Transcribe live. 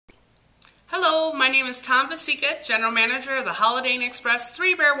Hello, my name is Tom Vasika, General Manager of the Holiday Inn Express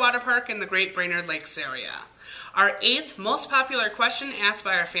Three Bear Water Park in the Great Brainerd Lakes area. Our 8th most popular question asked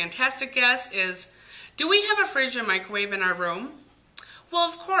by our fantastic guests is, do we have a fridge and microwave in our room? Well,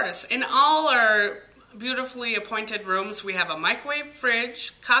 of course. In all our beautifully appointed rooms, we have a microwave,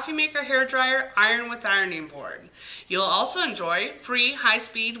 fridge, coffee maker, hairdryer, iron with ironing board. You'll also enjoy free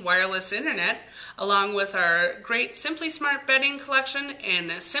high-speed wireless internet, along with our great Simply Smart bedding collection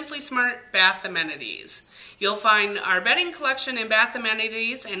and Simply Smart bath amenities. You'll find our bedding collection and bath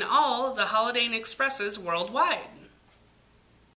amenities in all of the Holiday Inn Expresses worldwide.